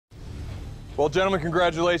Well, gentlemen,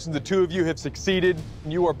 congratulations. The two of you have succeeded.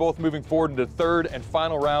 You are both moving forward into the third and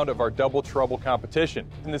final round of our Double Trouble competition.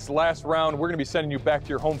 In this last round, we're going to be sending you back to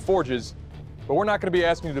your home forges, but we're not going to be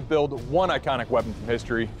asking you to build one iconic weapon from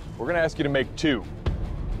history. We're going to ask you to make two.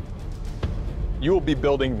 You will be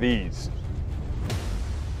building these.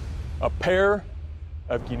 A pair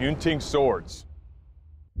of Ginuting Swords.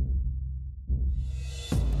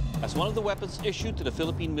 As one of the weapons issued to the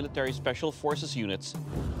Philippine Military Special Forces units,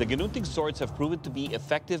 the Ginuting Swords have proven to be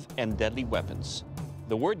effective and deadly weapons.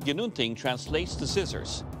 The word Ginunting translates to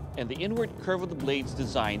scissors, and the inward curve of the blade's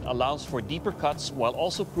design allows for deeper cuts while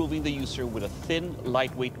also proving the user with a thin,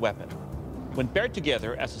 lightweight weapon. When paired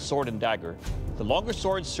together as a sword and dagger, the longer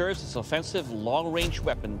sword serves as an offensive long-range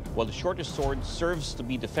weapon, while the shorter sword serves to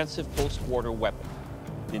be defensive post-quarter weapon.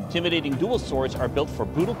 The intimidating dual swords are built for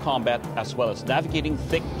brutal combat as well as navigating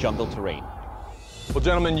thick jungle terrain. Well,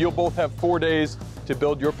 gentlemen, you'll both have 4 days to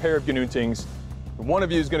build your pair of Ginuntings. One of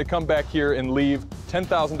you is going to come back here and leave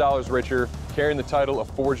 $10,000 richer, carrying the title of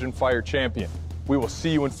Forged and Fire Champion. We will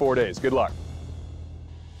see you in 4 days. Good luck.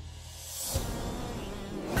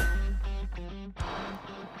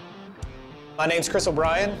 My name's Chris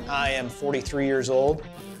O'Brien. I am 43 years old.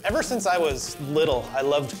 Ever since I was little, I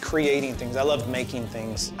loved creating things. I loved making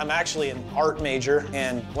things. I'm actually an art major,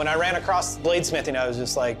 and when I ran across bladesmithing, I was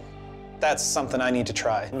just like, that's something I need to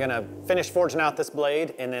try. I'm gonna finish forging out this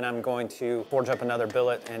blade, and then I'm going to forge up another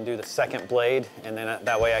billet and do the second blade, and then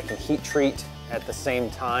that way I can heat treat at the same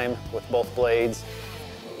time with both blades.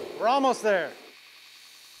 We're almost there.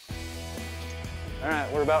 All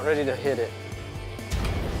right, we're about ready to hit it.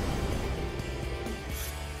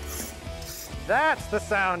 That's the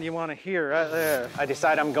sound you want to hear right there. I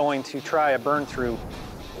decide I'm going to try a burn through.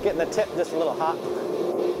 Getting the tip just a little hot.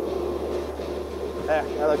 There,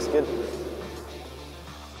 that looks good.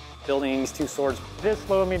 Building these two swords did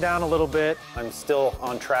slow me down a little bit. I'm still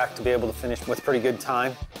on track to be able to finish with pretty good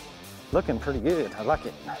time. Looking pretty good. I like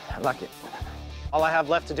it. I like it. All I have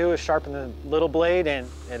left to do is sharpen the little blade and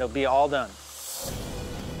it'll be all done.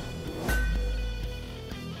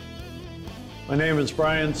 My name is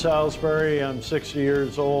Brian Salisbury. I'm 60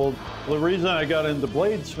 years old. The reason I got into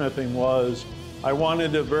bladesmithing was I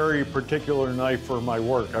wanted a very particular knife for my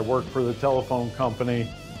work. I work for the telephone company,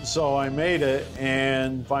 so I made it,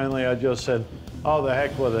 and finally I just said, oh, the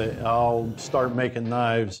heck with it. I'll start making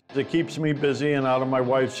knives. It keeps me busy and out of my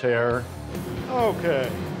wife's hair. Okay,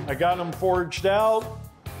 I got them forged out.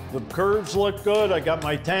 The curves look good. I got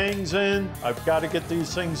my tangs in. I've got to get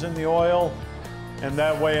these things in the oil. And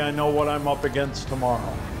that way I know what I'm up against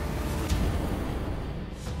tomorrow.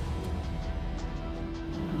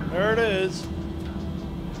 There it is.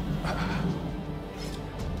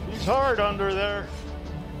 She's hard under there.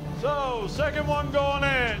 So, second one going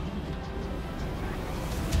in.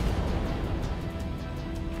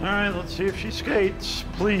 All right, let's see if she skates.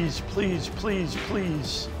 Please, please, please,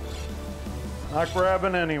 please. Not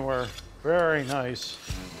grabbing anywhere. Very nice.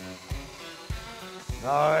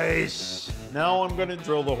 Nice. Now I'm going to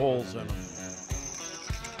drill the holes in them.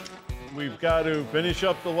 We've got to finish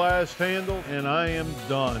up the last handle, and I am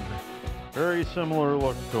done. Very similar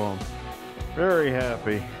look to them. Very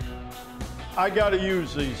happy. I got to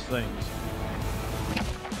use these things.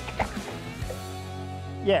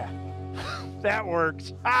 Yeah, that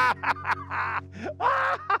works.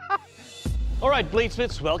 All right,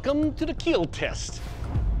 bladesmiths, welcome to the keel test.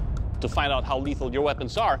 To find out how lethal your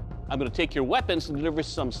weapons are, I'm going to take your weapons and deliver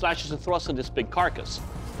some slashes and thrusts on this big carcass.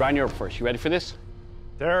 Brian, you're up first. You ready for this?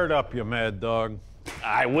 Tear it up, you mad dog.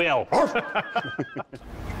 I will.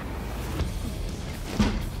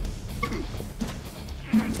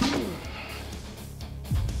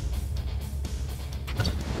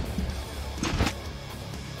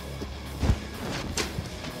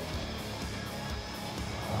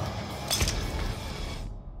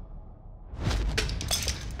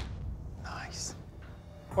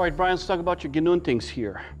 All right, Brian, let's talk about your Ginuntings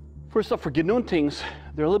here. First up, for Ginuntings,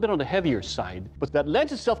 they're a little bit on the heavier side, but that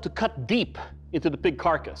lends itself to cut deep into the pig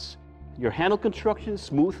carcass. Your handle construction is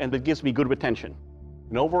smooth, and that gives me good retention.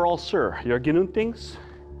 And overall, sir, your Ginuntings,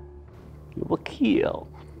 you will kill.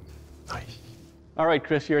 Nice. All right,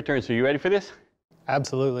 Chris, your turn. So you ready for this?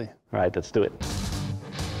 Absolutely. All right, let's do it.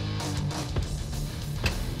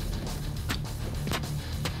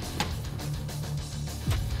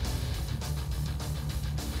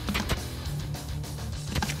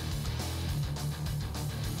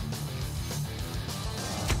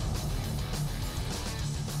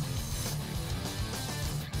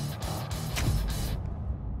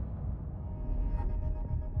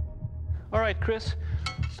 All right, Chris,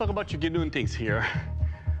 let's talk about your Ginuntings here.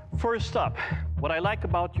 First up, What I like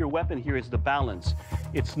about your weapon here is the balance.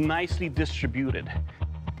 It's nicely distributed.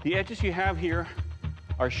 The edges you have here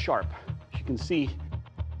are sharp. As you can see,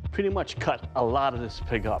 pretty much cut a lot of this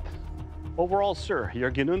pig up. Overall, sir, your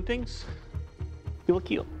Ginuntings, you will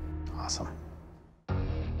kill. Awesome.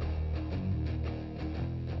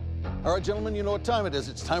 All right, gentlemen, you know what time it is.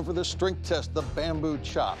 It's time for the strength test, the bamboo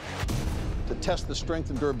chop. To test the strength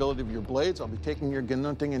and durability of your blades, I'll be taking your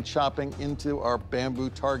Ginunting and chopping into our bamboo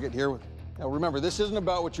target here. Now remember, this isn't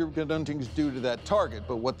about what your Ginuntings do to that target,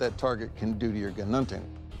 but what that target can do to your Ginunting.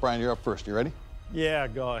 Brian, you're up first. You ready? Yeah,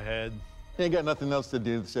 go ahead. You ain't got nothing else to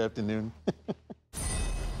do this afternoon.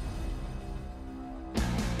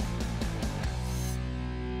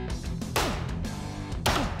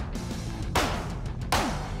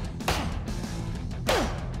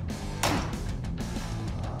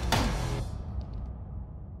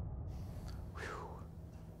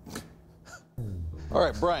 All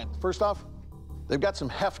right, Brian, first off, they've got some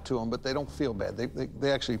heft to them, but they don't feel bad.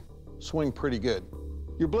 They actually swing pretty good.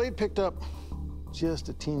 Your blade picked up just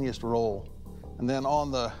a teeniest roll. And then on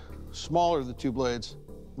the smaller of the two blades,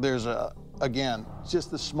 there's again,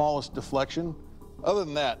 just the smallest deflection. Other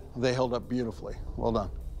than that, they held up beautifully. Well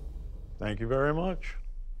done. Thank you very much.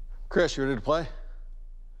 Chris, you ready to play?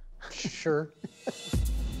 Sure.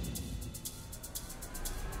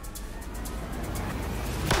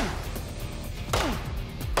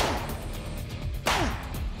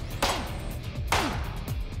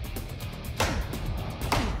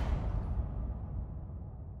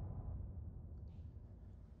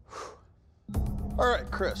 All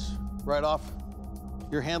right, Chris, right off,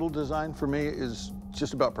 your handle design for me is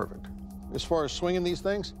just about perfect. As far as swinging these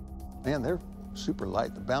things, man, they're super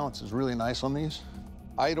light. The balance is really nice on these.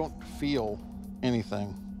 I don't feel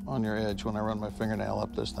anything on your edge when I run my fingernail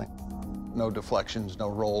up this thing. No deflections, no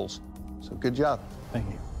rolls. So good job. Thank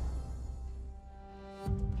you.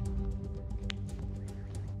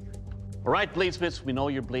 All right, bladesmiths, we know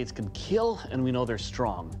your blades can kill and we know they're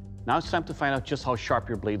strong. Now it's time to find out just how sharp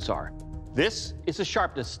your blades are. This is a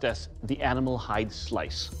sharpness test, the animal hide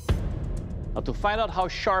slice. Now to find out how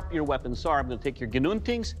sharp your weapons are, I'm going to take your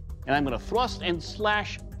Ginuntings and I'm going to thrust and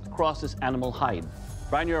slash across this animal hide.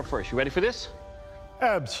 Brian, you're up first. You ready for this?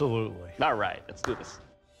 Absolutely. All right, let's do this.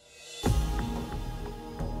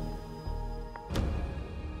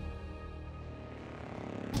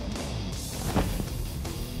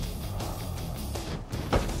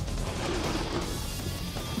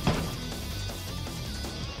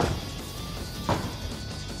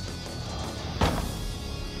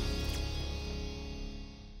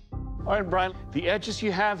 All right, Brian, the edges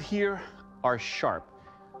you have here are sharp.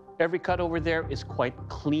 Every cut over there is quite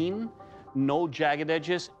clean, no jagged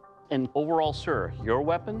edges, and overall, sir, your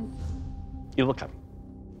weapon, it will cut.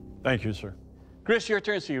 Thank you, sir. Chris, your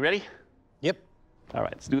turn, so you ready? Yep. All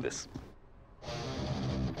right, let's do this.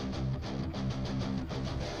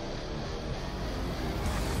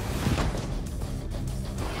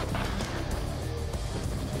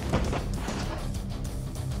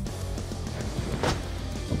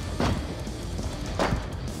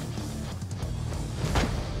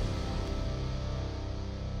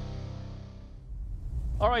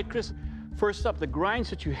 All right, Chris, first up, the grinds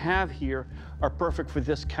that you have here are perfect for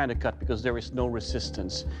this kind of cut because there is no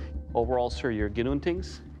resistance. Overall, sir, your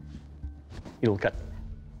Ginuntings, it'll cut.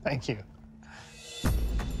 Thank you.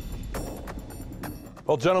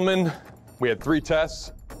 Well, gentlemen, we had 3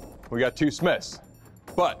 tests. We got 2 Smiths,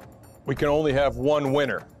 but we can only have 1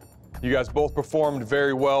 winner. You guys both performed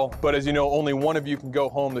very well, but as you know, only one of you can go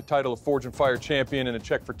home the title of Forge and Fire champion and a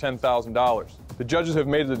check for $10,000. The judges have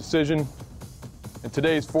made the decision, and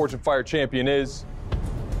today's Forge and Fire champion is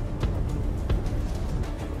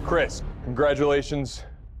Chris. Congratulations.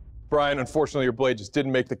 Brian, unfortunately, your blade just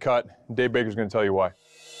didn't make the cut. Dave Baker's going to tell you why.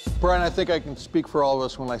 Brian, I think I can speak for all of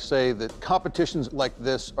us when I say that competitions like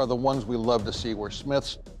this are the ones we love to see, where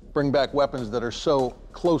smiths bring back weapons that are so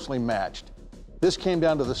closely matched. This came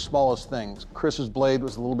down to the smallest things. Chris's blade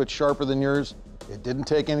was a little bit sharper than yours. It didn't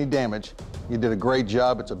take any damage. You did a great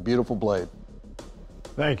job. It's a beautiful blade.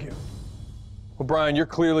 Thank you. Well, Brian, you're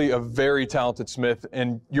clearly a very talented smith,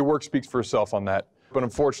 and your work speaks for itself on that. But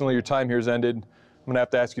unfortunately, your time here has ended. I'm going to have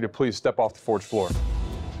to ask you to please step off the forge floor.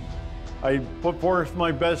 I put forth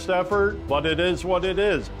my best effort, but it is what it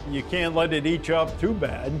is. You can't let it eat you up too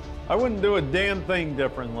bad. I wouldn't do a damn thing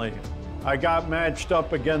differently. I got matched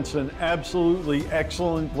up against an absolutely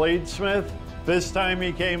excellent bladesmith. This time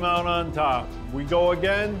he came out on top. We go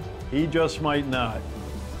again, he just might not.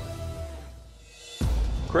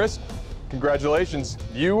 Chris, congratulations.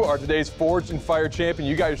 You are today's Forge and Fire champion.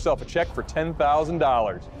 You got yourself a check for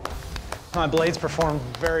 $10,000. My blades performed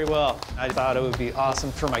very well. I thought it would be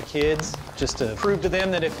awesome for my kids, just to prove to them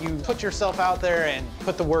that if you put yourself out there and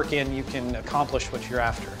put the work in, you can accomplish what you're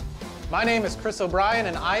after. My name is Chris O'Brien,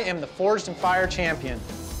 and I am the Forged and Fire Champion.